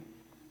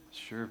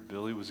sure if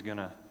Billy was going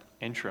to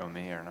intro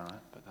me or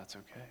not, but that's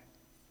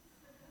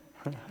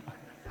okay.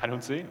 I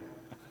don't see him.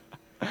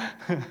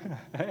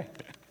 Hey.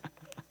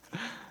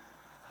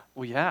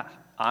 Well, yeah,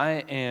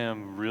 I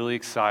am really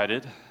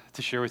excited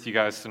to share with you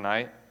guys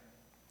tonight.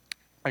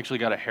 I actually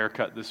got a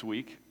haircut this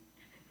week.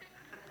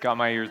 Got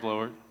my ears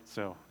lowered,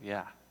 so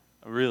yeah,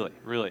 really.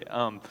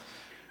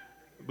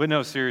 But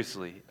no,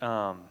 seriously,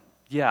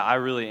 yeah, I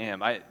really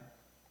am.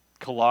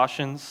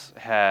 Colossians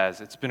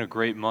it's been a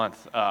great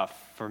month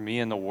for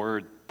me in the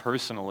Word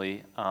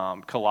personally.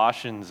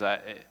 Colossians, I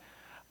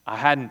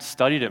hadn't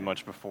studied it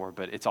much before,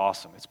 but it's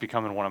awesome. It's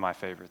becoming one of my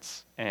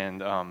favorites.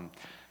 And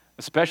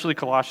especially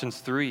Colossians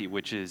 3,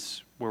 which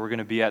is where we're going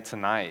to be at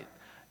tonight,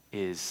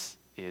 is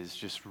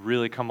just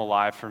really come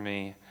alive for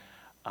me.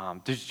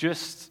 There's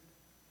just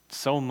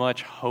so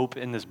much hope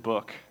in this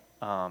book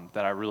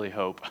that I really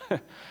hope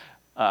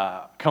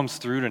comes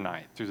through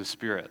tonight, through the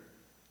Spirit.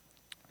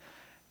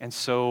 And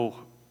so,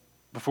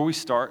 before we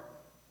start,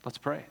 let's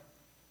pray.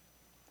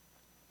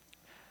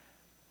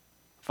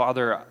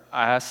 Father,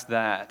 I ask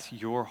that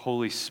your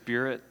Holy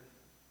Spirit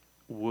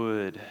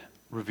would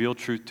reveal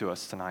truth to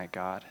us tonight,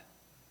 God.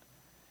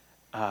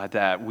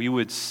 That we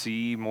would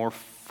see more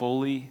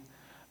fully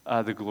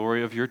the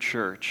glory of your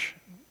church,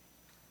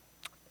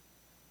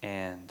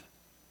 and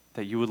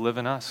that you would live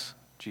in us,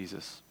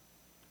 Jesus.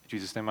 In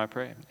Jesus' name I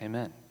pray.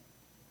 Amen.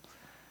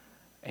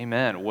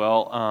 Amen.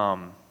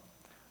 Well,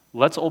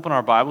 let's open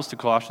our Bibles to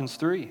Colossians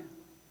 3.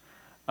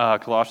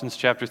 Colossians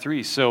chapter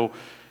 3. So,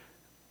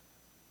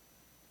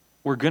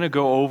 we're going to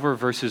go over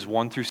verses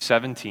 1 through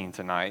 17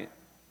 tonight,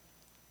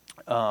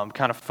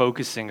 kind of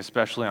focusing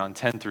especially on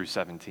 10 through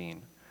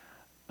 17.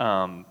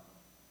 But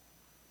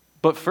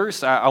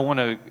first, I want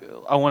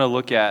to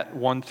look at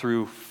 1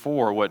 through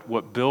 4,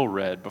 what Bill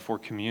read before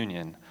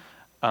communion.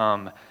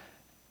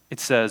 It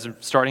says,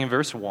 starting in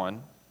verse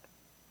 1,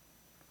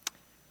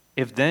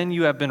 "If then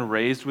you have been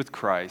raised with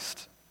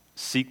Christ,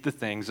 seek the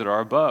things that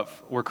are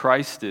above, where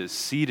Christ is,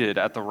 seated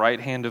at the right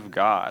hand of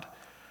God.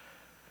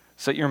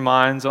 Set your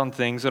minds on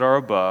things that are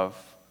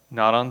above,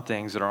 not on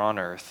things that are on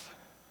earth.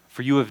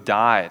 For you have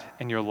died,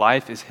 and your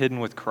life is hidden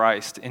with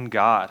Christ in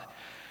God.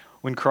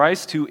 When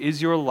Christ, who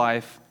is your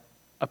life,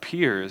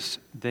 appears,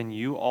 then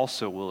you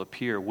also will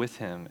appear with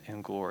him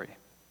in glory."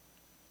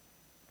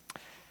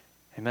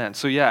 Amen.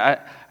 So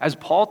yeah, as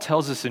Paul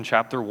tells us in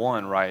chapter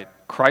 1, right,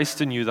 Christ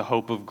in you, the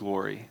hope of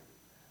glory.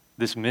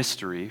 This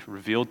mystery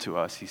revealed to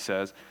us, he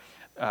says,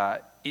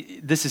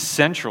 this is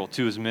central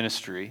to his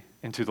ministry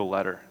and to the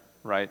letter,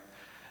 right?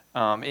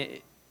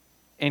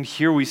 And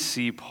here we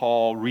see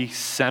Paul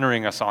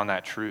recentering us on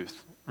that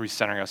truth,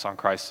 recentering us on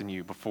Christ in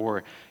you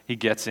before he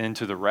gets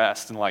into the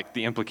rest and like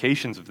the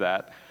implications of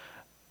that.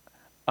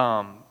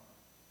 But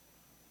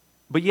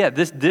yeah,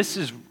 this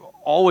is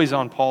always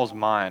on Paul's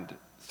mind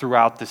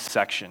throughout this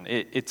section.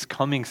 It's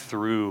coming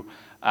through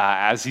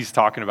as he's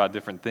talking about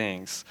different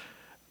things.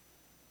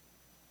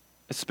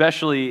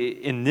 Especially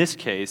in this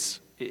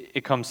case,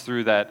 it comes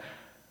through that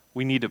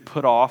we need to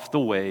put off the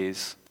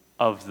ways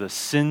of the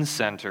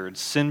sin-centered,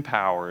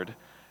 sin-powered,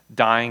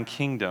 dying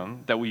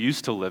kingdom that we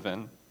used to live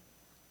in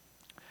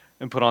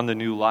and put on the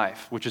new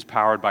life, which is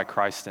powered by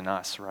Christ in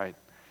us, right?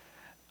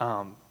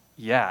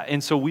 Yeah,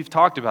 and so we've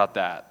talked about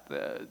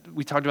that.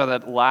 We talked about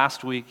that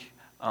last week.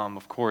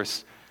 Of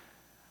course,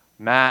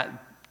 Matt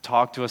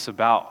talked to us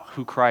about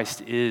who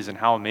Christ is and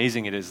how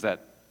amazing it is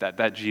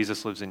that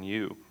Jesus lives in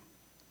you.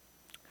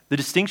 The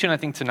distinction, I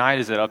think, tonight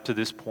is that up to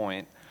this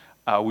point,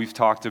 we've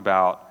talked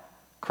about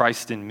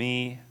Christ in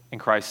me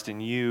and Christ in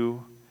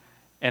you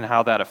and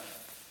how that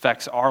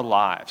affects our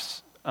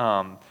lives.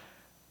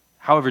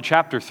 However,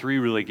 chapter 3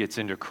 really gets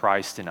into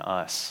Christ in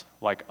us,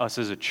 like us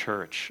as a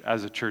church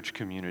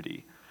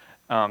community.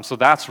 So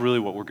that's really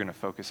what we're going to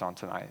focus on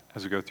tonight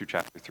as we go through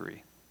chapter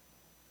 3.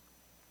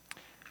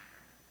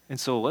 And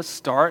so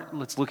let's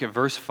look at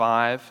verse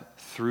 5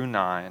 through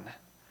 9.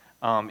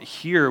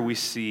 Here we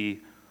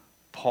see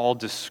Paul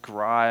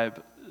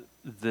describe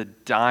the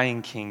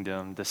dying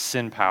kingdom, the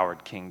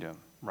sin-powered kingdom,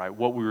 right?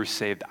 What we were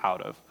saved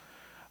out of.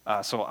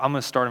 So I'm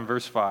going to start in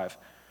verse 5.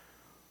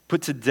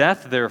 "Put to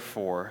death,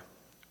 therefore,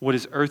 what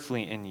is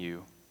earthly in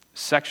you,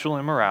 sexual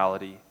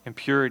immorality,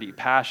 impurity,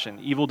 passion,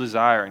 evil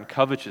desire, and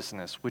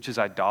covetousness, which is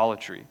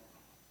idolatry.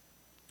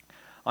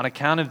 On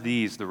account of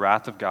these, the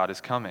wrath of God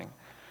is coming.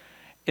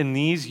 In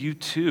these you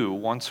too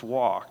once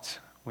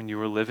walked when you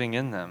were living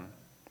in them.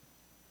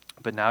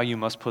 But now you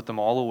must put them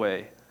all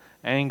away: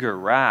 anger,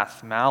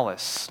 wrath,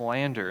 malice,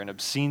 slander, and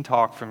obscene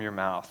talk from your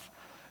mouth.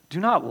 Do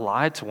not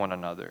lie to one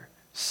another,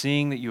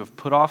 seeing that you have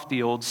put off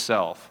the old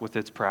self with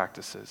its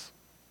practices."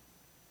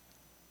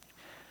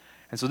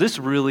 And so this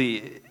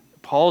really,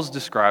 Paul's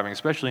describing,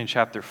 especially in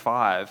verse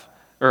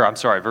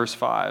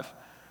 5,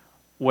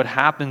 what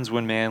happens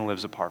when man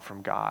lives apart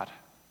from God.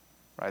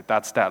 Right?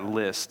 That's that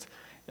list.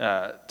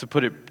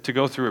 To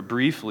go through it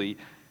briefly,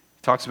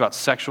 it talks about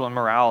sexual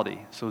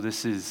immorality. So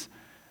this is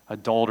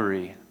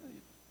adultery,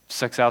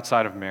 sex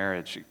outside of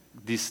marriage,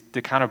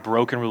 the kind of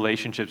broken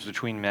relationships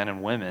between men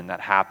and women that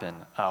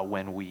happen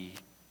when we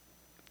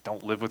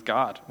don't live with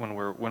God when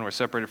we're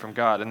separated from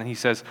God. And then he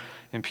says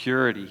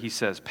impurity, he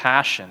says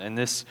passion, and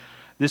this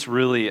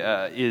really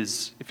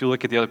is, if you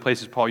look at the other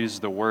places Paul uses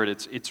the word,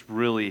 it's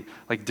really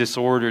like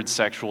disordered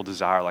sexual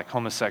desire, like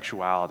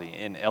homosexuality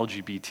and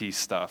LGBT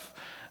stuff.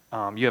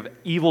 You have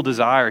evil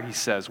desire, he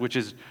says, which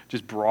is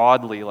just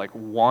broadly like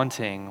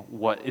wanting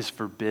what is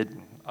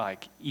forbidden,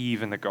 like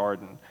Eve in the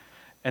garden.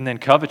 And then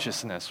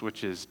covetousness,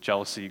 which is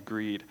jealousy,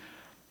 greed.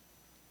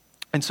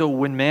 And so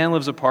when man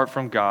lives apart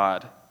from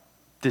God,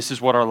 this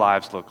is what our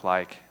lives look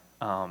like.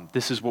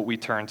 This is what we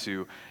turn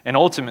to. And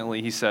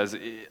ultimately, he says,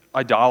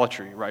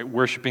 idolatry, right?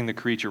 Worshiping the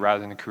creature rather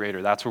than the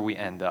creator. That's where we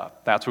end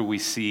up. That's where we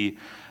see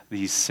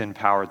these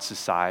sin-powered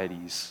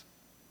societies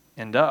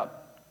end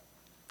up.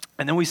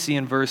 And then we see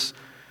in verse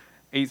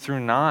 8 through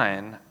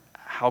 9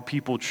 how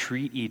people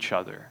treat each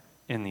other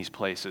in these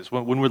places.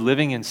 When we're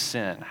living in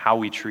sin, how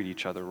we treat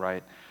each other,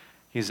 right?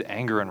 His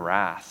anger and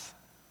wrath,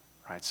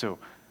 right? So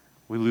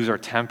we lose our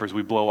tempers.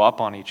 We blow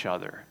up on each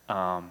other.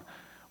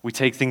 We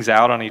take things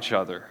out on each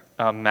other.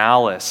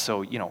 Malice,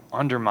 so,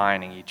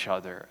 undermining each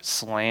other.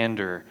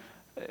 Slander,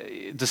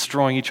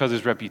 destroying each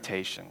other's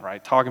reputation,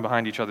 right? Talking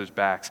behind each other's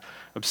backs.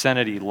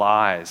 Obscenity,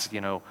 lies,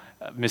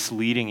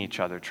 misleading each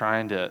other,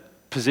 trying to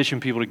position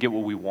people to get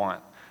what we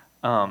want.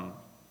 I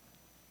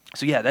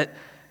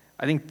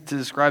think to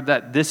describe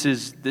that, this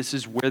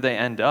is where they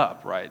end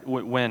up, right?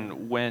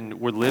 When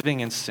we're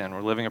living in sin,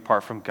 we're living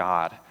apart from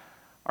God,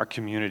 our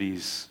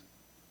communities,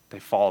 they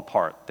fall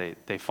apart.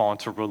 They fall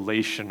into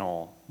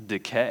relational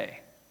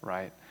decay,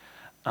 right?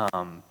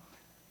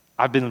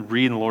 I've been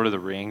reading Lord of the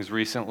Rings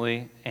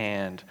recently,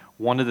 and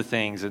one of the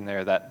things in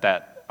there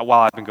that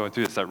while I've been going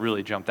through this that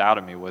really jumped out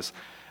at me was,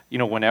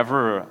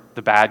 whenever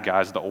the bad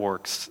guys, the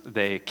orcs,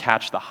 they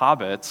catch the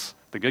hobbits,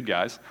 the good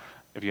guys,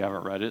 if you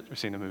haven't read it or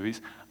seen the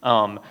movies,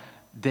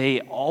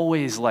 they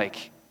always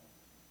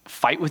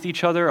fight with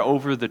each other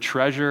over the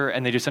treasure,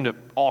 and they just end up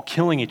all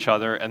killing each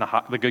other, and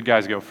the good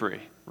guys go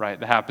free, right?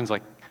 That happens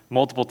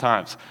multiple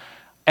times.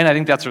 And I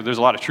think there's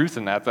a lot of truth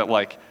in that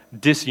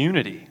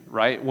disunity,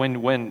 right? When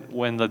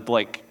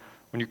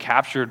you're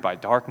captured by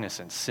darkness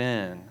and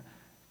sin,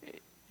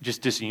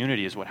 just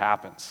disunity is what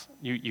happens.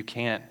 You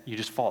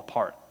just fall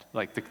apart.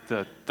 Like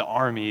the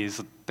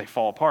armies, they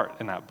fall apart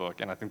in that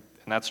book, and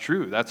that's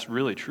true. That's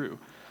really true.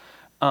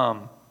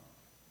 And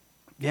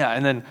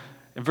then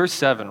in verse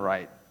 7,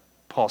 right,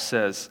 Paul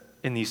says,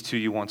 "In these two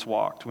you once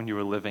walked when you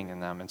were living in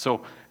them." And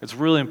so it's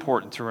really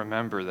important to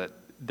remember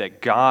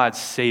that God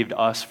saved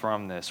us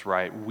from this,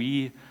 right?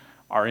 We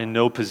are in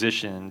no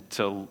position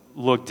to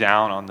look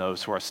down on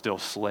those who are still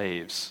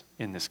slaves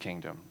in this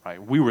kingdom,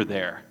 right? We were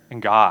there, and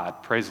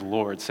God, praise the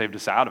Lord, saved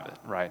us out of it,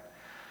 right?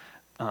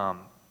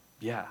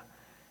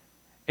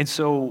 And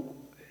so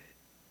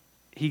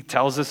he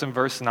tells us in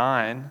verse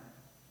 9,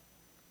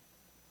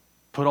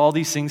 put all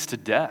these things to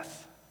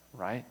death,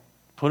 right?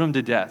 Put them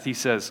to death. He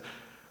says,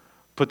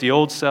 put the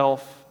old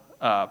self,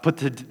 put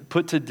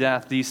to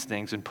death these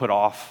things and put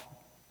off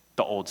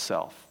the old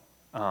self.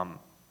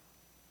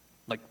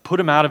 Put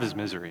him out of his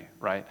misery,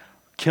 right?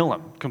 Kill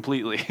him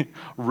completely.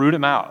 Root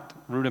him out.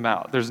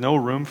 There's no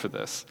room for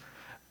this.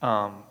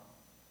 And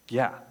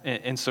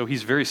so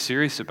he's very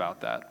serious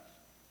about that.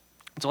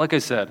 So like I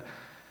said,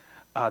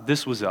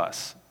 this was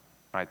us,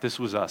 right? This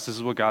was us. This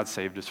is what God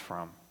saved us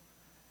from.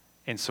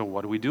 And so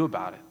what do we do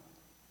about it?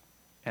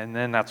 And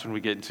then that's when we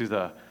get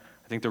into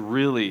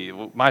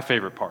my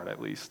favorite part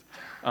at least.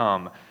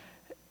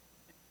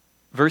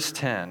 Verse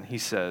 10, he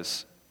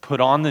says, put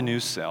on the new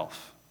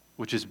self,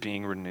 which is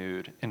being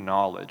renewed in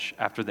knowledge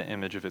after the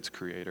image of its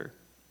creator.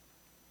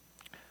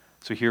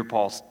 So here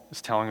Paul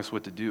is telling us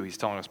what to do. He's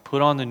telling us,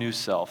 put on the new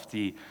self,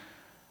 the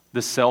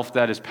self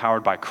that is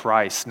powered by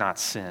Christ, not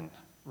sin,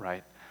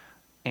 right?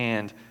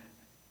 And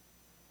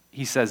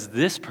he says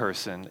this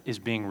person is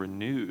being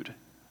renewed.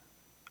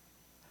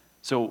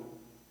 So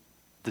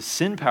the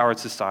sin-powered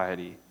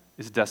society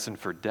is destined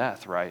for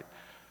death, right?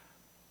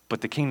 But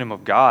the kingdom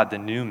of God, the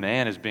new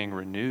man, is being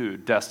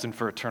renewed, destined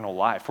for eternal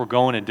life. We're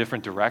going in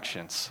different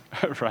directions,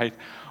 right?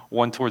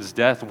 One towards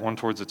death, one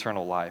towards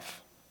eternal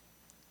life.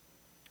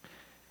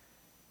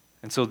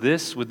 And so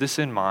with this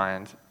in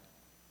mind,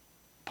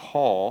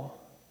 Paul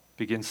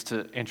begins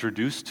to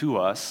introduce to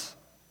us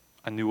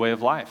a new way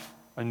of life,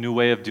 a new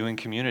way of doing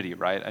community,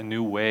 right? A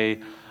new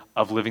way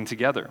of living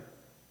together.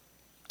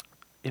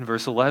 In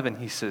verse 11,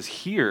 he says,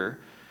 here,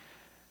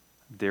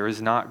 there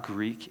is not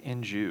Greek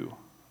and Jew,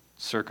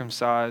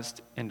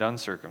 circumcised and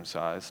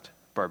uncircumcised,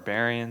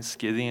 barbarian,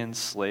 Scythian,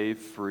 slave,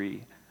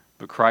 free,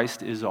 but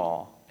Christ is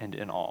all and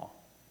in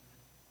all.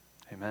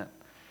 Amen.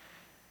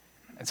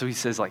 And so he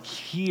says,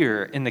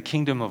 here in the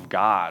kingdom of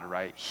God,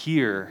 right,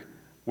 here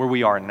where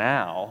we are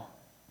now,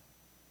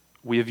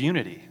 we have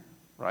unity,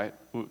 right?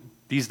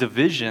 These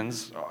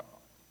divisions,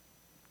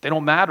 they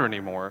don't matter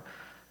anymore.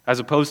 As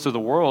opposed to the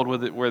world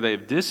where they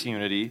have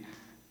disunity,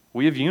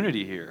 we have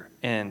unity here.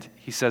 And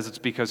he says it's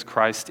because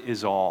Christ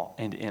is all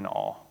and in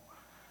all.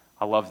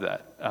 I love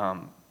that.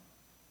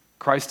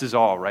 Christ is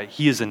all, right?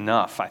 He is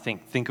enough.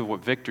 Think of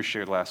what Victor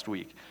shared last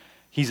week.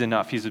 He's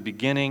enough. He's the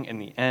beginning and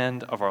the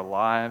end of our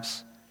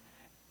lives.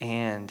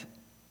 And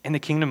in the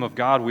kingdom of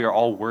God, we are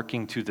all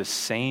working to the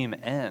same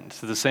end,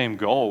 to the same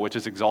goal, which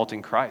is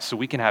exalting Christ. So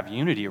we can have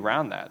unity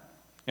around that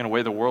in a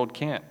way the world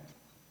can't.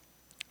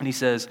 And he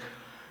says,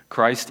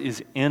 Christ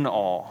is in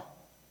all.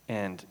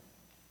 And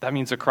that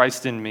means that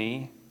Christ in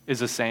me is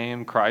the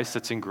same Christ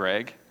that's in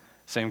Greg,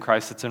 same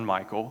Christ that's in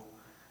Michael.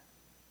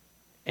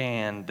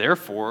 And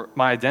therefore,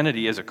 my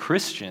identity as a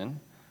Christian,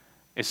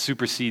 it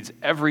supersedes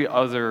every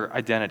other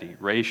identity,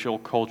 racial,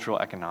 cultural,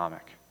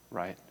 economic,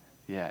 right?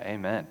 Yeah,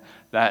 amen.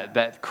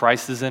 That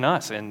Christ is in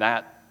us, and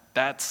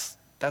that's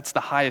the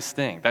highest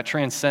thing. That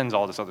transcends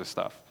all this other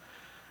stuff,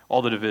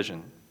 all the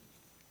division.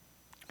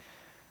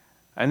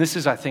 And this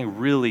is, I think,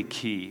 really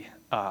key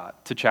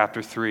to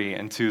chapter 3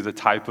 and to the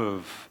type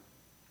of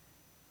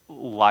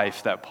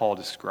life that Paul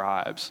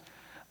describes.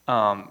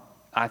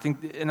 I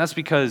think, and that's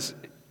because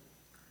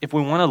if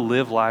we want to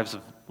live lives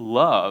of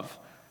love,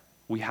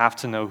 we have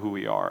to know who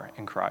we are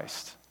in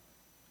Christ.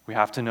 We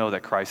have to know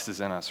that Christ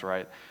is in us,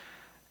 right?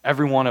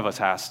 Every one of us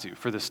has to,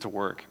 for this to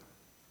work.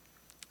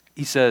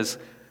 He says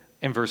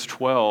in verse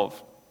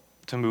 12,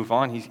 to move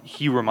on,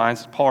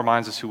 Paul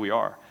reminds us who we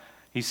are.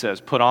 He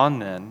says, put on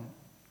then,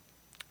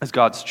 as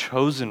God's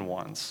chosen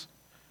ones,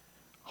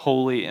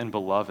 holy and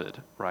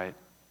beloved, right?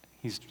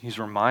 He's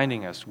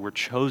reminding us we're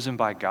chosen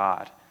by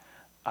God.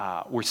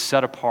 We're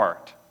set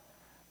apart.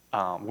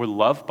 We're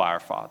loved by our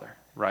Father,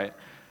 right?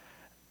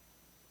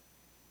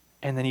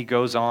 And then he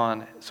goes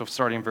on, so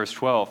starting in verse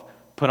 12,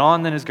 put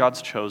on then as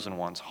God's chosen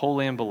ones,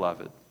 holy and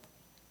beloved,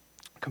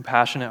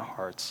 compassionate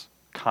hearts,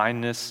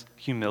 kindness,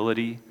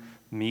 humility,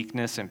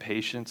 meekness, and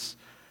patience,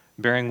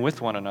 bearing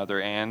with one another,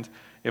 and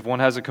if one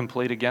has a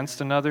complaint against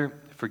another,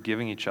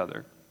 forgiving each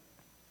other.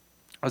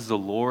 As the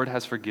Lord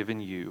has forgiven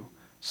you,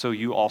 so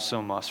you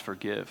also must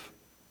forgive.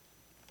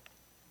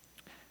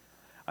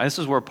 And this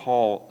is where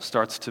Paul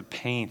starts to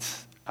paint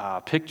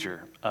a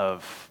picture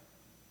of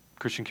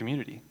Christian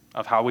community,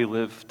 of how we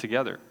live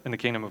together in the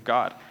kingdom of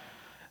God.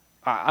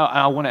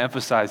 I want to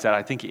emphasize that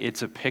I think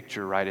it's a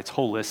picture, right? It's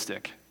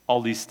holistic.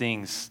 All these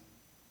things,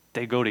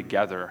 they go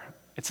together.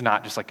 It's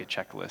not just like a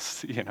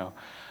checklist, you know.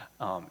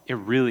 It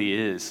really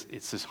is.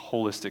 It's this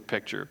holistic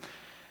picture.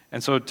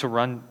 And so to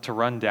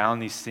run down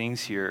these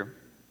things here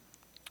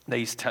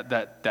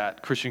that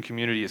Christian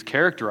community is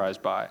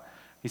characterized by,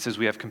 he says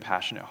we have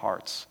compassionate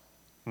hearts.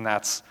 And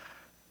that's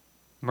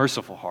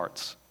merciful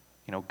hearts.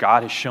 You know,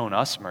 God has shown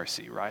us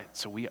mercy, right?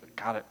 So we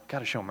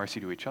gotta show mercy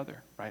to each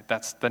other, right?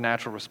 That's the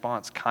natural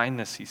response.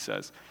 Kindness, he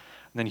says.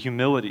 And then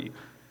humility.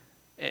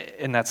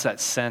 And that's that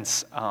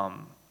sense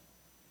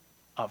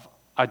of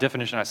a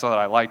definition I saw that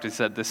I liked. It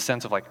said this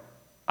sense of like,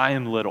 I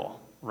am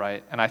little,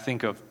 right? And I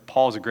think of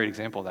Paul as a great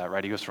example of that,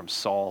 right? He goes from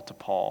Saul to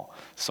Paul.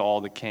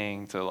 Saul the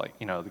king to like,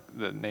 you know,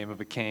 the name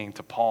of a king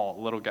to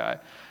Paul, little guy.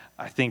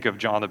 I think of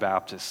John the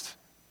Baptist,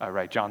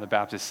 right? John the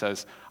Baptist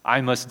says,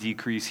 I must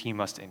decrease, he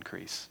must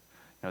increase.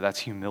 You know, that's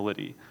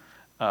humility.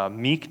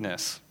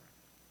 Meekness.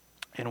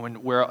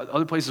 And where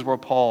other places where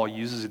Paul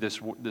uses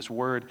this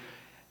word,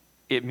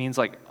 it means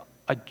like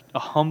a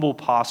humble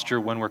posture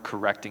when we're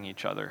correcting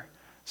each other.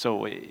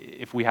 So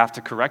if we have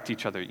to correct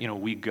each other, you know,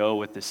 we go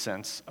with this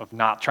sense of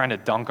not trying to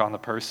dunk on the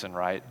person,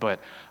 right? But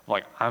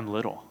like, I'm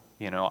little,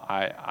 you know,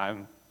 I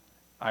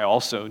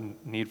also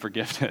need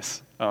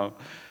forgiveness. And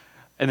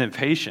then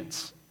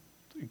patience.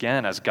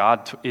 Again, as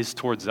God is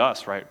towards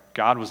us, right?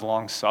 God was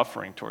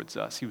long-suffering towards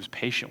us. He was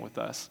patient with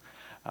us,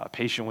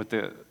 patient with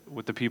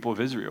the people of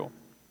Israel.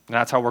 And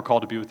that's how we're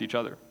called to be with each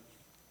other.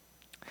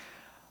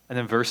 And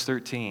then verse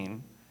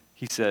 13,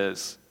 he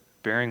says,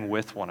 bearing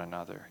with one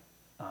another.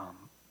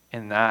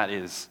 And that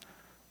is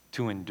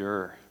to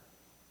endure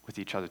with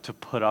each other, to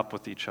put up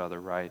with each other,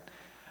 right?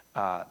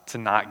 To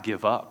not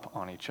give up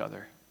on each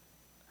other.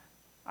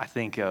 I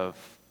think of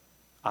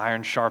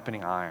iron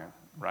sharpening iron,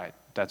 right?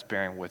 That's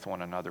bearing with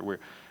one another.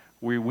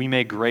 We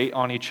may grate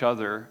on each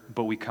other,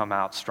 but we come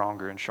out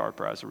stronger and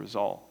sharper as a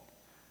result.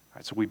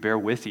 Right? So we bear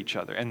with each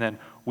other. And then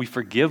we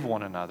forgive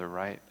one another,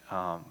 right?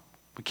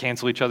 We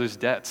cancel each other's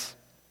debts.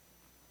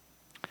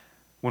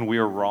 When we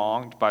are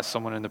wronged by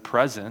someone in the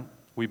present,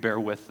 we bear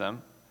with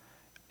them.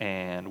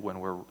 And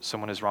when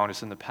someone has wronged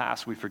us in the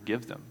past, we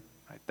forgive them.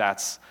 Right?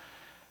 That's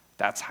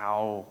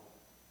how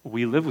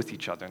we live with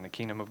each other in the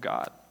kingdom of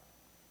God.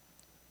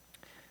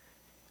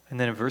 And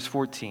then in verse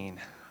 14,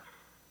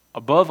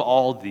 above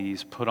all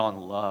these, put on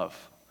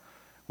love,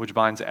 which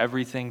binds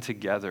everything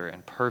together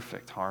in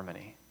perfect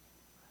harmony.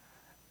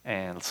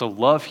 And so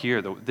love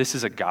here, this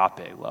is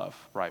agape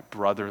love, right?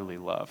 Brotherly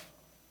love.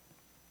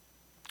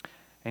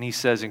 And he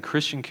says in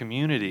Christian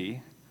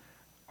community,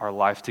 our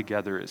life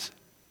together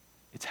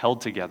it's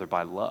held together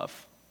by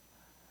love.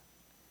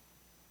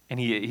 And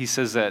he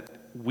says that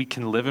we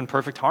can live in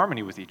perfect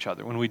harmony with each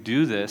other. When we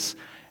do this,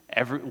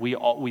 we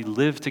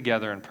live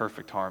together in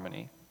perfect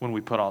harmony when we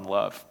put on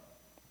love.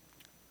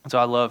 So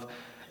I love,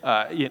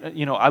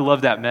 I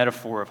love that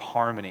metaphor of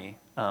harmony.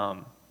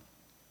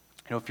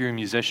 If you're a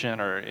musician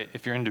or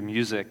if you're into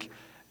music,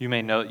 you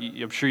may know.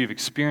 I'm sure you've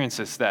experienced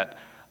this. That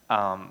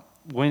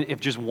if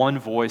just one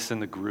voice in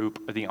the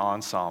group or the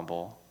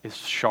ensemble is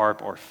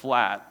sharp or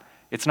flat,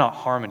 it's not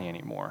harmony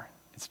anymore.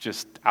 It's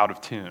just out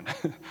of tune.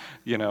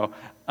 You know,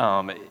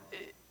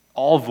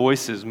 all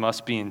voices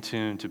must be in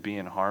tune to be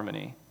in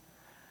harmony.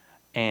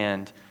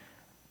 And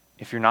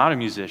if you're not a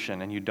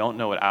musician and you don't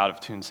know what out of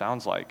tune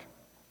sounds like,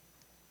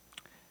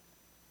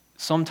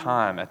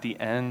 sometime at the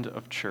end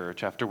of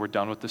church, after we're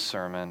done with the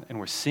sermon and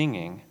we're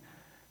singing,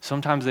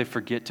 sometimes they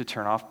forget to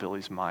turn off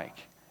Billy's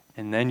mic,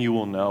 and then you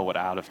will know what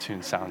out of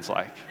tune sounds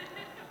like.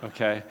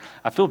 Okay?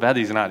 I feel bad that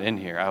he's not in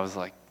here. I was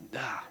like,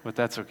 but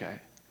that's okay.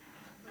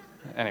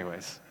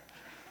 Anyways,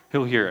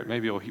 he'll hear it.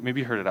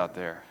 Maybe he heard it out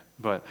there.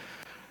 But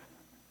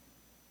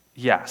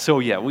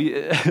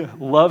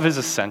love is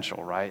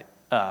essential, right?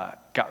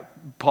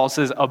 Paul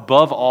says,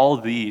 above all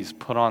these,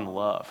 put on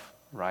love,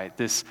 right?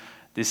 This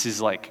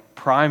is like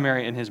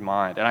primary in his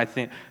mind. And I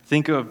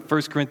think of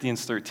 1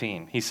 Corinthians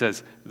 13. He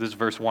says, this is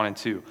verse 1 and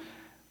 2.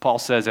 Paul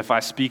says, if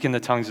I speak in the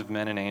tongues of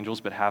men and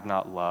angels but have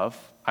not love,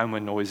 I'm a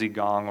noisy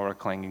gong or a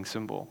clanging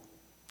cymbal.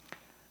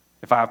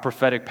 If I have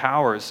prophetic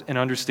powers and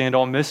understand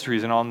all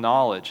mysteries and all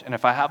knowledge, and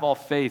if I have all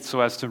faith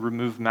so as to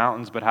remove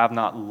mountains but have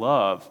not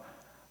love,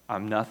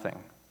 I'm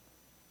nothing.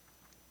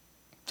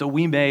 So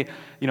we may,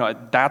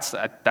 that's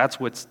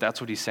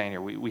what he's saying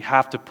here. We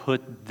have to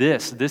put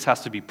this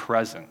has to be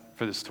present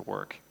for this to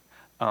work.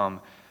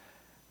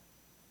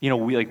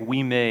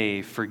 We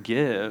may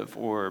forgive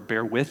or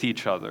bear with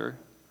each other,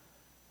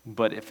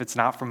 but if it's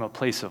not from a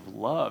place of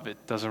love,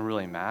 it doesn't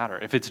really matter.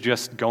 If it's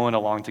just going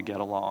along to get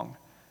along,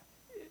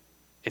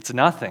 it's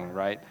nothing,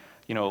 right?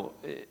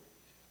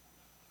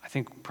 I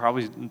think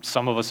probably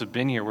some of us have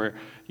been here where,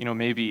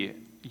 maybe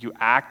you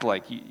act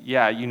like,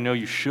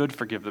 you should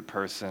forgive the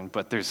person,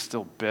 but there's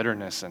still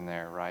bitterness in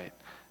there, right?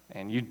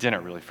 And you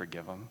didn't really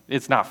forgive them.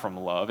 It's not from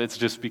love. It's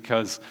just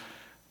because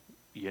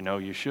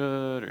you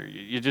should, or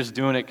you're just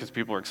doing it because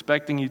people are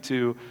expecting you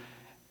to.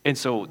 And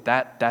so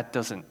that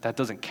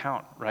doesn't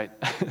count, right?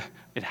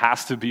 It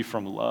has to be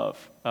from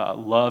love.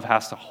 Love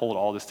has to hold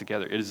all this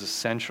together. It is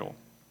essential.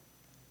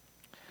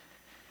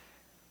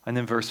 And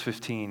then verse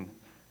 15,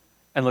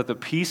 and let the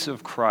peace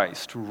of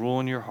Christ rule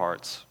in your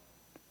hearts,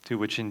 to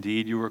which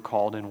indeed you were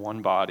called in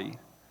one body,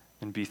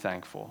 and be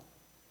thankful.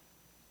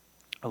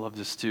 I love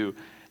this too.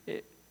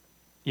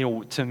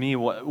 To me,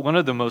 one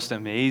of the most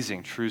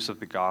amazing truths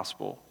of the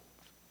gospel,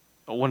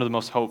 one of the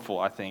most hopeful,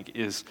 I think,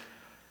 is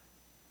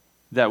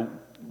that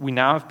we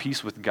now have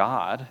peace with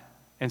God,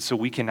 and so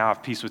we can now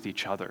have peace with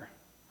each other,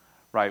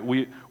 right?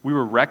 We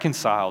were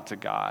reconciled to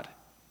God,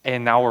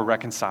 and now we're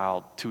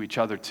reconciled to each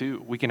other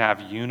too. We can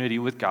have unity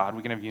with God.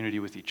 We can have unity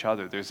with each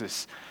other. There's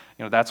this,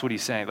 that's what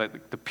he's saying.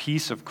 Like the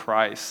peace of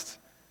Christ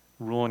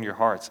rule in your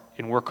hearts,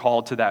 and we're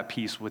called to that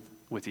peace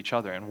with each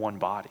other in one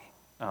body.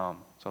 So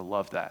I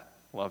love that.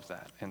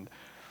 And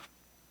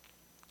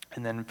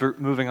then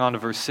moving on to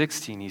verse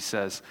 16, he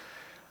says,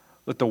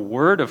 let the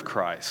word of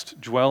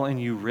Christ dwell in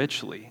you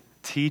richly,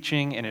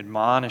 teaching and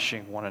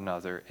admonishing one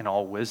another in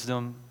all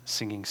wisdom,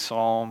 singing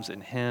psalms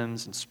and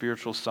hymns and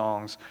spiritual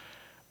songs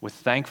with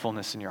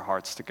thankfulness in your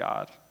hearts to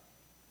God.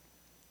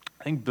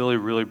 I think Billy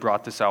really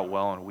brought this out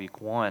well in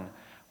week 1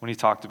 when he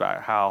talked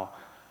about how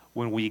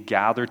when we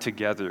gather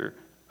together,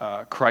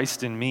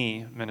 Christ in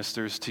me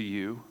ministers to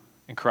you,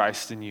 and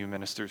Christ in you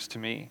ministers to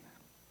me.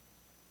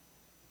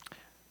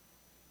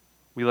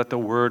 We let the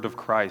word of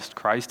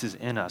Christ is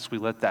in us, we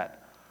let that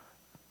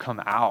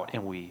come out,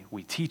 and we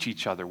teach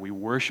each other, we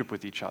worship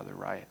with each other,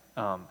 right?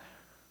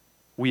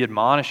 We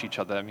admonish each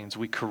other. That means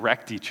we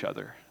correct each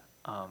other.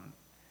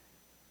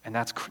 And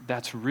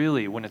that's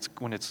really when it's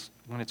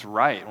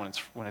right,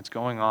 when it's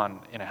going on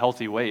in a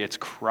healthy way, it's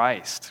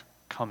Christ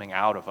coming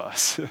out of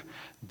us,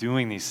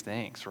 doing these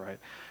things, right?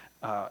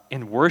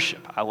 In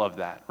worship, I love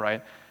that,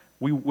 right?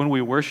 When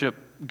we worship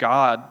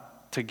God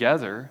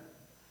together,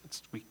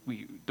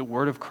 the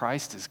word of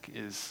Christ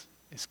is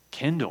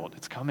kindled,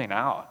 it's coming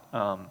out,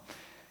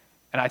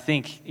 and I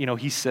think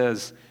he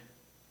says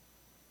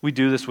we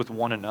do this with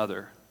one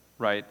another,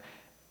 right?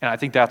 And I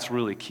think that's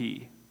really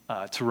key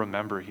to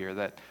remember here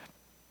that.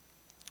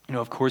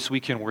 Of course, we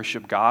can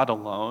worship God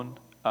alone,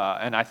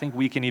 and I think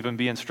we can even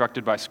be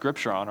instructed by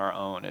Scripture on our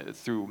own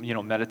through,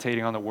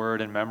 meditating on the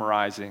Word and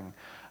memorizing,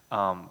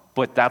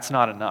 but that's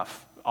not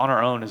enough. On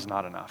our own is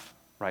not enough,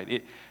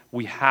 right?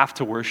 We have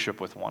to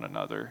worship with one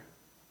another.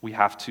 We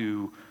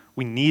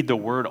need the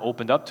Word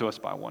opened up to us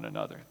by one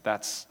another.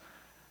 That's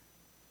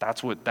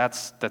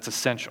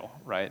essential,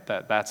 right?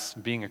 That's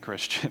being a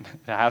Christian.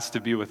 It has to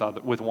be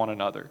with one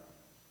another.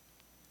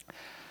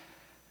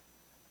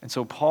 And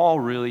so Paul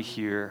really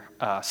here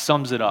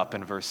sums it up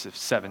in verse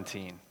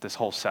 17, this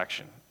whole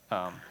section.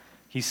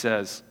 He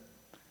says,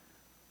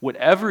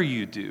 whatever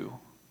you do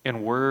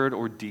in word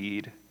or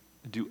deed,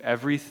 do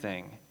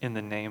everything in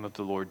the name of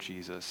the Lord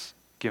Jesus,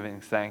 giving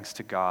thanks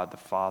to God the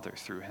Father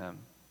through him.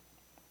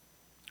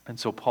 And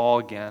so Paul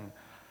again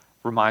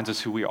reminds us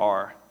who we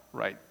are,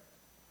 right?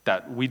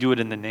 That we do it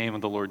in the name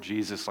of the Lord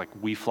Jesus, like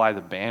we fly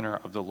the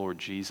banner of the Lord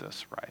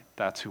Jesus, right?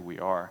 That's who we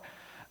are.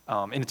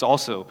 And it's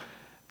also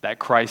that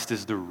Christ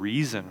is the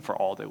reason for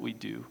all that we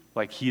do.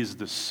 Like he is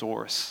the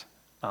source.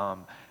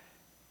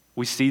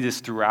 We see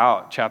this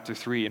throughout chapter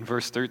 3. In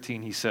verse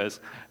 13, he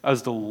says,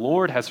 as the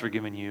Lord has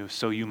forgiven you,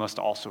 so you must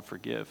also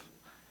forgive.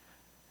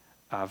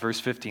 Verse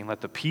 15,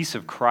 let the peace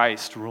of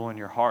Christ rule in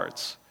your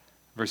hearts.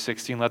 Verse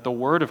 16, let the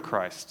word of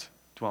Christ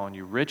dwell in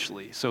you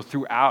richly. So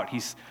throughout,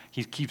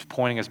 he keeps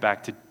pointing us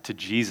back to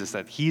Jesus,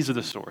 that he's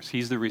the source.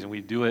 He's the reason.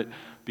 We do it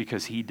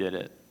because he did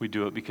it. We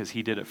do it because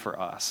he did it for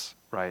us,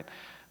 right?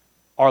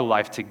 Our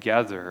life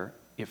together,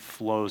 it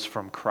flows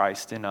from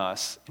Christ in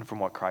us and from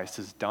what Christ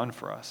has done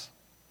for us.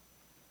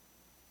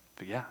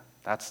 But yeah,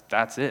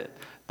 that's it.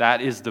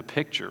 That is the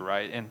picture,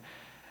 right?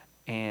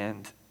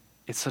 And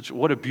it's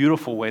what a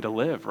beautiful way to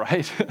live,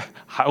 right?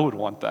 I would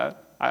want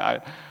that.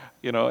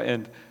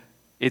 And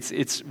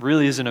it's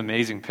really is an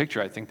amazing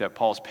picture, I think, that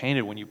Paul's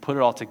painted when you put it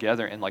all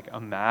together and like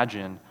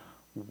imagine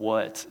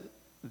what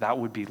that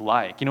would be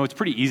like. It's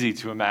pretty easy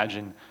to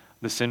imagine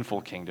the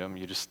sinful kingdom.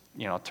 You just,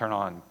 turn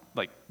on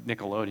like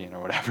Nickelodeon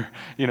or whatever.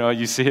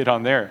 You see it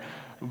on there.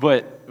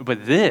 But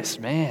this,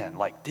 man,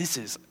 like this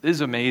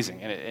is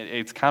amazing, and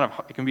it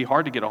can be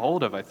hard to get a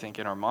hold of, I think,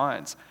 in our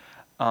minds.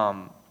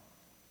 And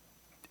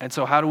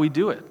so, how do we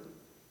do it,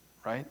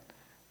 right?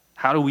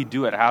 How do we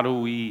do it? How do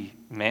we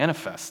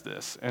manifest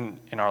this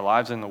in our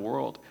lives in the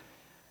world?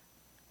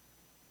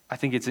 I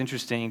think it's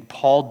interesting.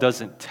 Paul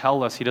doesn't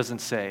tell us. He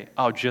doesn't say,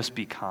 "Oh, just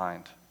be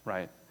kind,"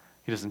 right?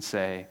 He doesn't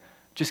say,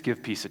 "Just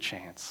give peace a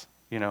chance."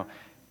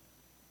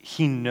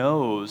 He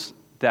knows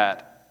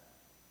that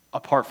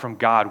apart from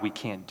God, we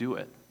can't do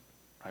it.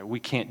 Right? We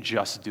can't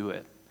just do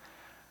it.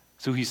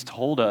 So he's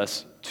told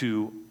us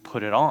to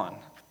put it on.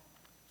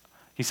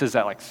 He says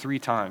that like 3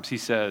 times. He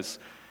says,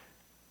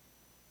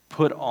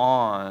 put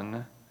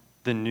on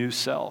the new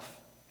self.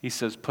 He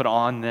says, put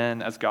on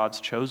then as God's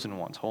chosen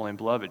ones, holy and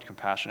beloved,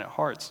 compassionate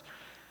hearts.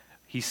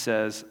 He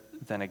says,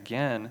 then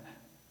again,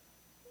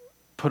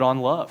 put on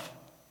love.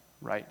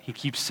 Right? He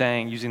keeps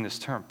saying, using this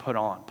term, put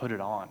it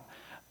on.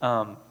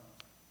 And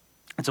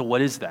so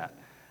what is that?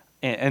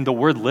 And the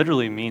word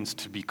literally means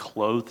to be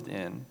clothed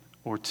in,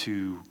 or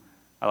to,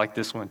 I like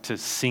this one, to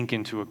sink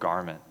into a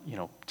garment,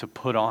 to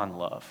put on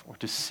love, or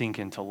to sink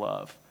into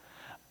love.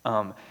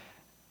 And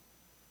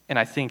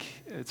I think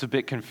it's a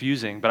bit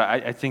confusing, but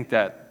I think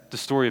that the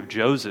story of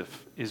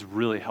Joseph is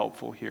really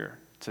helpful here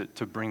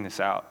to bring this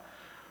out.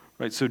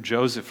 Right? So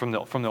Joseph, from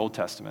the Old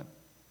Testament,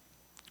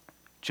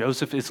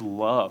 Joseph is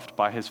loved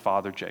by his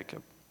father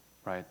Jacob,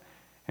 right?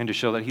 And to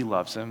show that he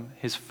loves him,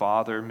 his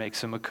father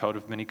makes him a coat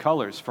of many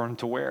colors for him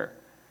to wear.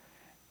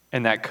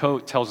 And that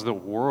coat tells the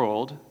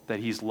world that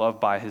he's loved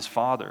by his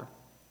father.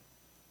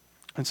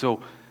 And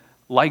so,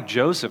 like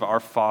Joseph, our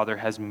Father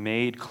has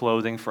made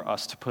clothing for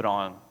us to put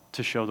on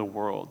to show the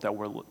world that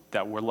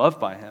we're loved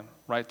by him,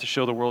 right? To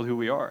show the world who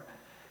we are.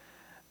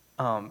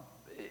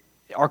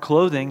 Our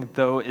clothing,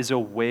 though, is a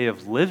way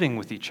of living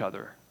with each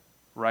other,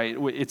 right?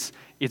 It's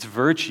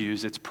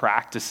virtues, it's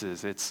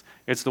practices,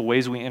 it's the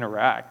ways we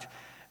interact.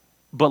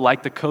 But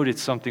like the coat,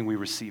 it's something we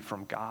receive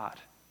from God,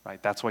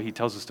 right? That's why he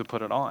tells us to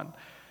put it on.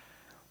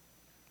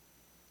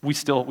 We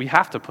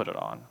have to put it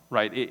on,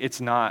 right?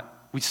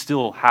 We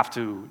still have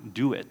to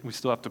do it. We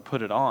still have to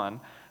put it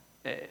on.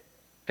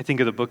 I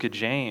think of the book of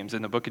James.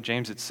 In the book of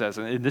James it says,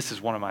 and this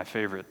is one of my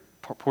favorite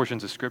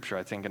portions of Scripture,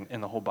 I think,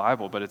 in the whole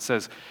Bible, but it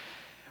says,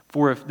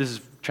 this is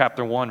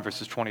chapter 1,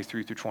 verses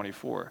 23 through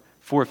 24.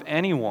 For if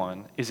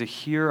anyone is a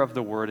hearer of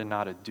the word and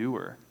not a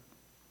doer,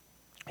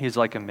 he is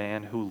like a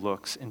man who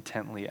looks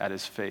intently at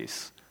his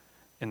face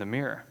in the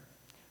mirror.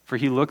 For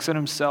he looks at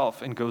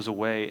himself and goes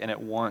away and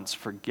at once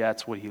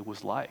forgets what he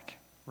was like,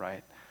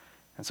 right?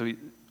 And so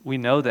we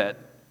know that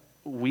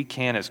we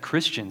can, as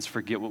Christians,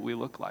 forget what we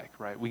look like,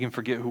 right? We can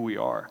forget who we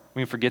are.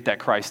 We can forget that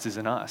Christ is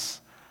in us.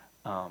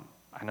 I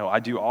know I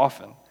do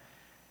often.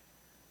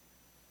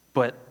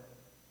 But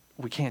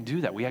we can't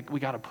do that. We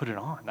got to put it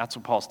on. That's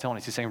what Paul's telling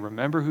us. He's saying,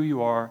 remember who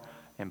you are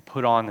and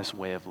put on this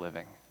way of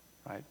living.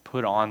 Right?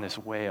 Put on this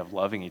way of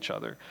loving each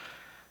other.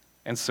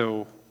 And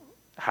so,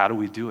 how do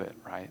we do it,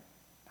 right?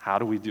 How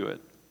do we do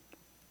it?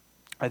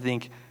 I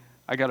think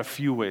I got a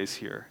few ways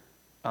here.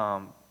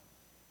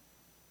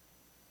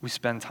 We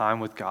spend time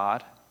with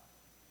God,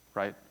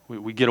 right?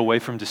 We get away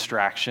from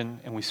distraction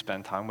and we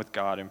spend time with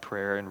God in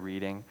prayer and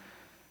reading,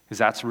 because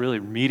that's really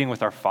meeting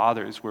with our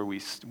Father is where we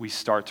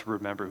start to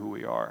remember who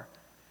we are.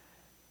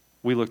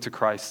 We look to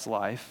Christ's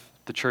life,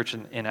 the church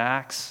in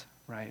Acts.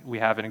 Right? We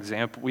have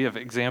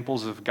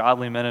examples of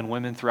godly men and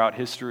women throughout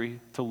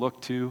history to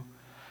look to.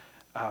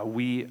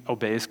 We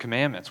obey his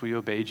commandments. We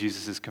obey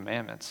Jesus'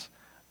 commandments.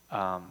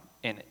 And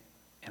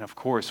of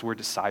course, we're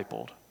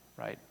discipled,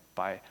 right?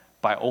 By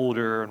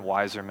older and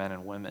wiser men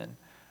and women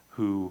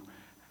who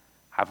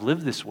have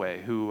lived this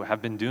way, who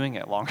have been doing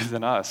it longer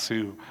than us,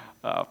 who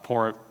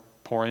pour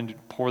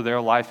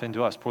their life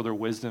into us, pour their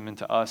wisdom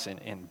into us,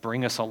 and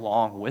bring us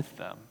along with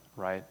them,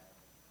 right?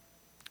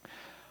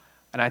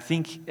 And I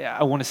think,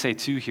 I want to say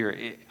too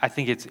here, I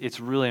think it's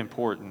really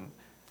important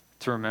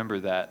to remember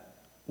that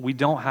we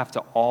don't have to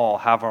all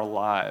have our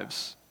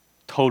lives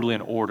totally in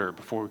order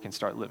before we can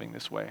start living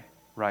this way,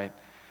 right?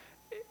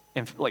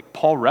 And like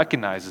Paul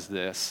recognizes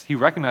this. He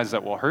recognizes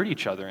that we'll hurt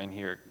each other in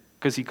here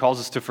because he calls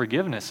us to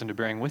forgiveness and to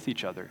bearing with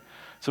each other.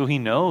 So he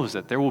knows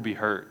that there will be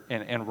hurt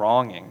and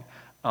wronging.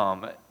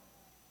 But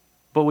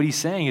what he's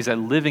saying is that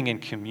living in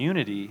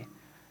community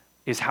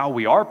is how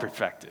we are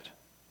perfected,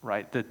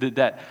 right?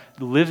 That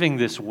living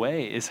this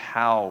way is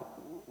how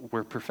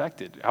we're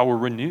perfected, how we're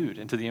renewed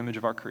into the image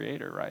of our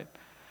Creator, right?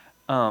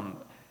 And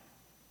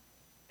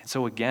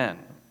so again,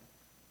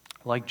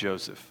 like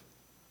Joseph,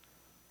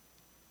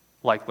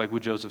 like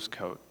with Joseph's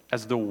coat,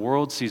 as the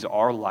world sees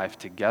our life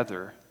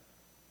together,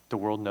 the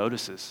world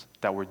notices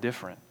that we're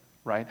different,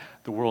 right?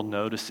 The world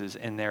notices,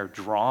 and they're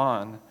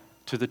drawn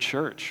to the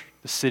church,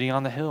 the city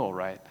on the hill,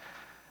 right?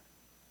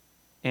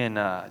 And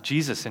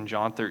Jesus in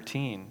John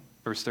 13,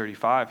 verse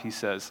 35, he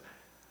says,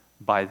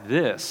 "By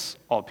this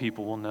all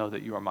people will know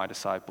that you are my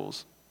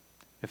disciples,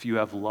 if you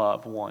have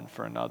love one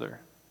for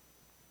another."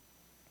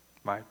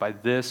 Right? By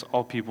this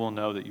all people will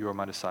know that you are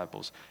my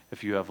disciples,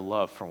 if you have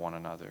love for one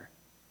another.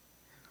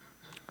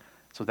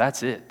 So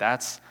that's it.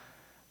 That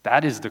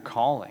is the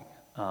calling.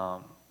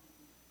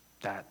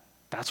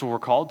 That's what we're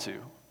called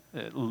to.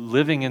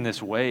 Living in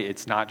this way,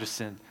 it's not just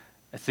a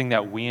thing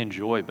that we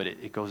enjoy, but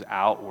it goes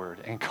outward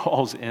and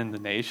calls in the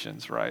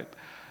nations, right?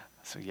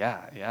 So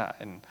yeah,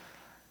 and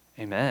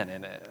amen.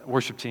 And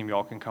worship team,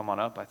 y'all can come on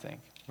up, I think,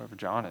 wherever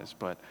John is.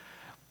 But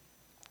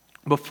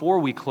before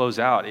we close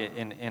out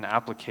in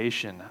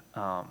application,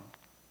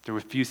 there were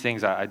a few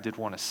things I did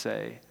want to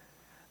say.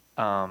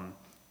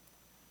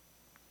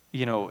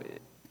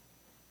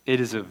 It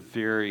is a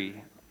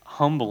very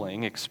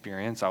humbling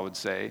experience, I would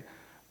say,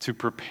 to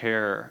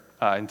prepare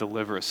and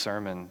deliver a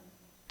sermon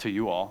to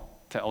you all,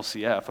 to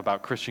LCF,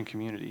 about Christian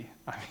community.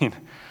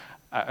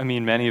 I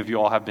mean, many of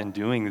you all have been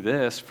doing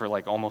this for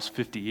like almost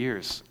 50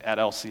 years at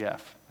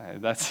LCF.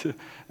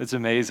 That's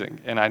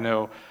amazing. And I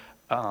know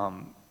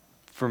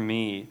for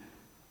me,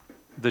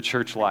 the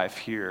church life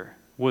here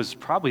was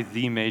probably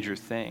the major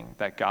thing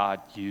that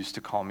God used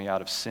to call me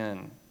out of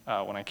sin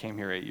when I came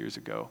here 8 years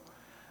ago.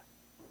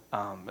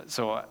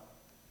 So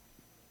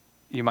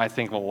you might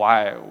think, well,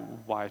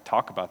 why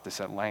talk about this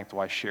at length?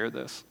 Why share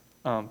this?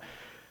 And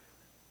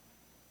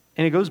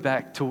it goes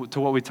back to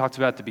what we talked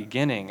about at the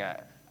beginning.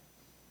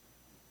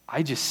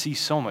 I just see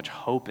so much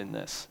hope in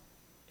this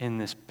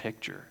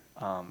picture,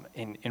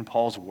 in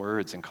Paul's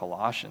words in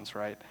Colossians,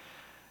 right?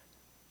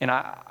 And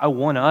I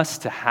want us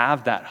to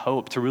have that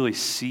hope, to really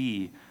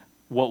see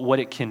what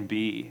it can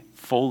be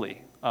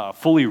fully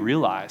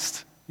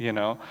realized,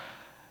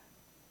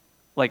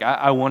 Like,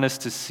 I want us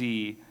to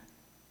see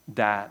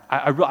that,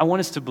 I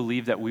want us to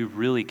believe that we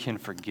really can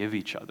forgive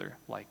each other,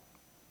 like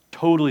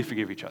totally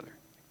forgive each other,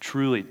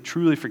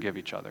 truly forgive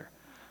each other,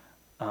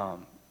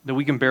 that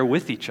we can bear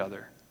with each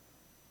other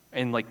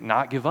and like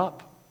not give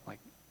up, like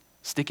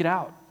stick it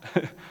out,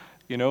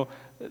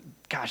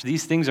 Gosh,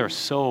 these things they're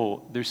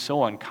so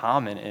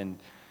uncommon, and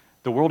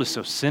the world is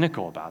so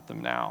cynical about them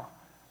now,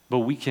 but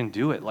we can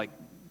do it. Like,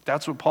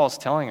 that's what Paul's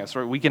telling us,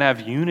 right? We can have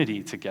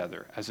unity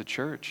together as a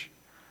church.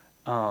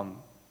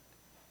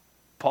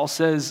 Paul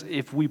says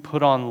if we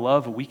put on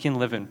love, we can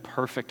live in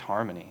perfect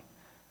harmony.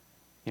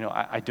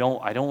 I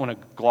don't want to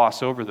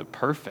gloss over the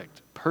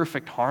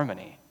perfect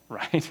harmony,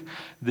 right?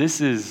 This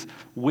is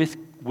we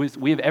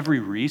have every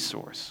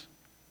resource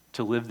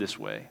to live this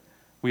way.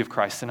 We have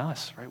Christ in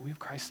us, right? We have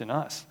Christ in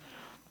us.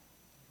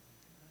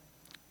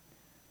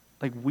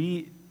 Like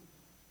we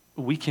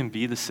can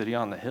be the city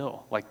on the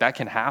hill. Like that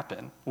can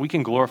happen. We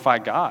can glorify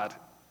God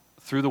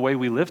through the way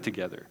we live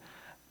together.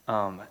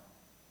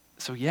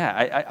 So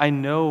yeah, I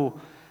know,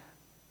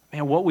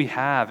 man, what we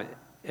have at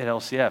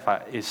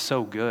LCF is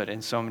so good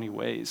in so many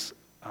ways.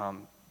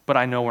 But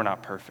I know we're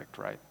not perfect,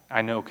 right?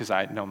 I know because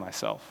I know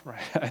myself,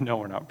 right? I know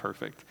we're not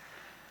perfect.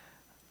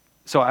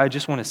 So I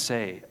just want to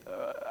say,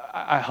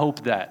 I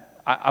hope that,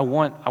 I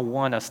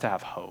want us to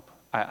have hope.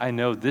 I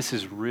know this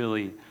has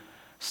really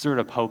stirred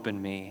up hope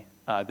in me,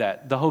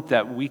 that the hope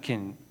that we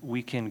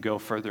can go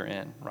further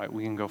in, right?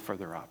 We can go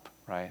further up,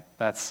 right?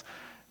 That's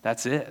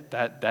it.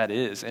 That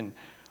is. And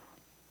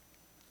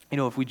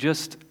if we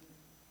just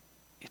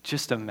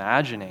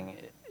imagining,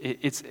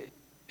 it's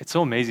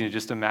so amazing to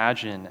just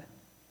imagine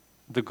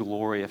the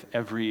glory if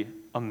every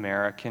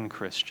American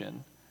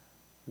Christian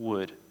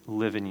would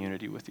live in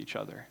unity with each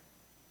other,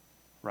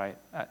 right?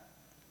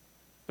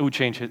 It would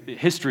change, the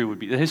history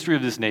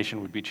of this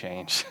nation would be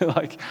changed.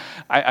 Like,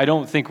 I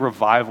don't think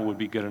revival would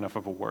be good enough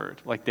of a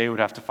word. Like, they would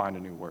have to find a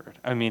new word.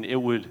 I mean, it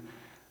would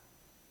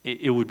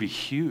be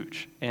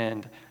huge.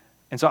 And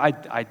so I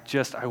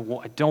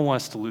don't want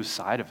us to lose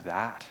sight of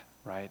that,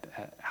 right?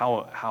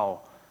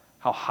 How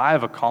high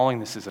of a calling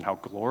this is and how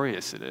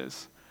glorious it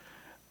is.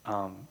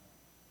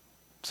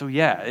 So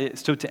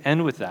to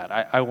end with that,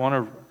 I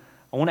want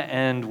to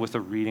end with a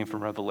reading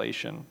from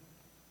Revelation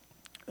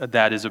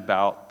that is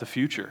about the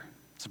future.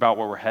 It's about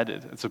where we're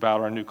headed. It's about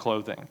our new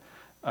clothing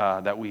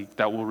that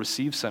we'll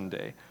receive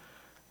someday.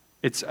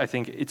 I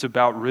think it's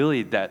about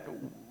really that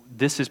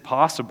this is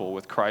possible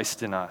with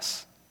Christ in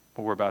us,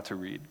 what we're about to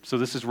read. So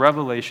this is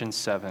Revelation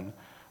 7,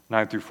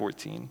 9 through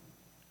 14.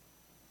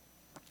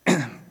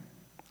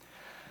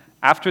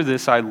 After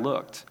this I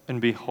looked,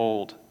 and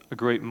behold, a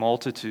great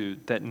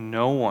multitude that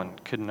no one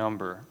could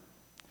number,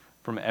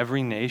 from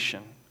every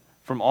nation,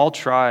 from all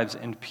tribes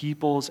and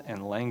peoples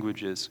and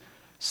languages,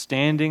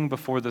 standing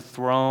before the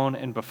throne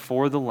and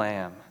before the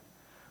Lamb,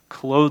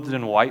 clothed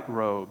in white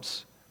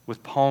robes,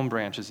 with palm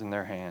branches in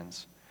their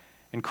hands,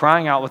 and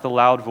crying out with a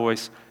loud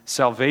voice,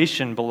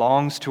 "Salvation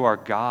belongs to our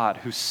God,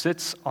 who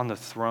sits on the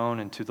throne,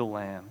 and to the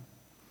Lamb."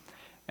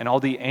 And all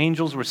the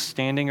angels were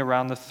standing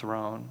around the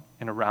throne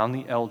and around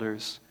the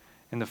elders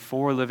and the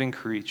four living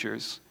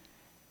creatures,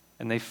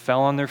 and they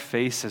fell on their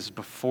faces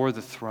before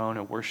the throne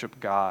and worshiped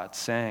God,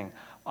 saying,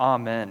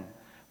 "Amen.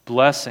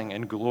 Blessing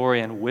and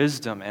glory and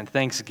wisdom and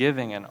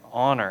thanksgiving and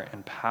honor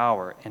and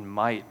power and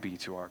might be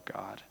to our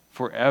God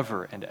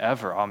forever and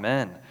ever.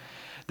 Amen."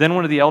 Then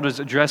one of the elders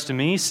addressed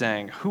me,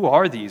 saying, "Who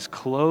are these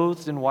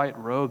clothed in white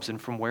robes,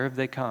 and from where have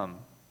they come?"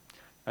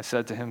 I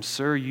said to him,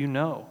 "Sir, you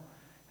know."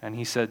 And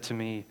he said to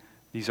me,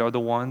 "These are the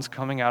ones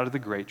coming out of the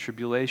great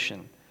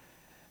tribulation.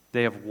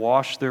 They have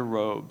washed their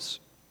robes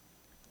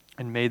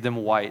and made them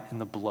white in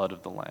the blood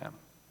of the Lamb."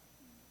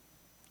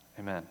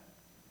 Amen.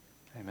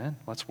 Amen.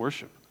 Let's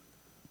worship.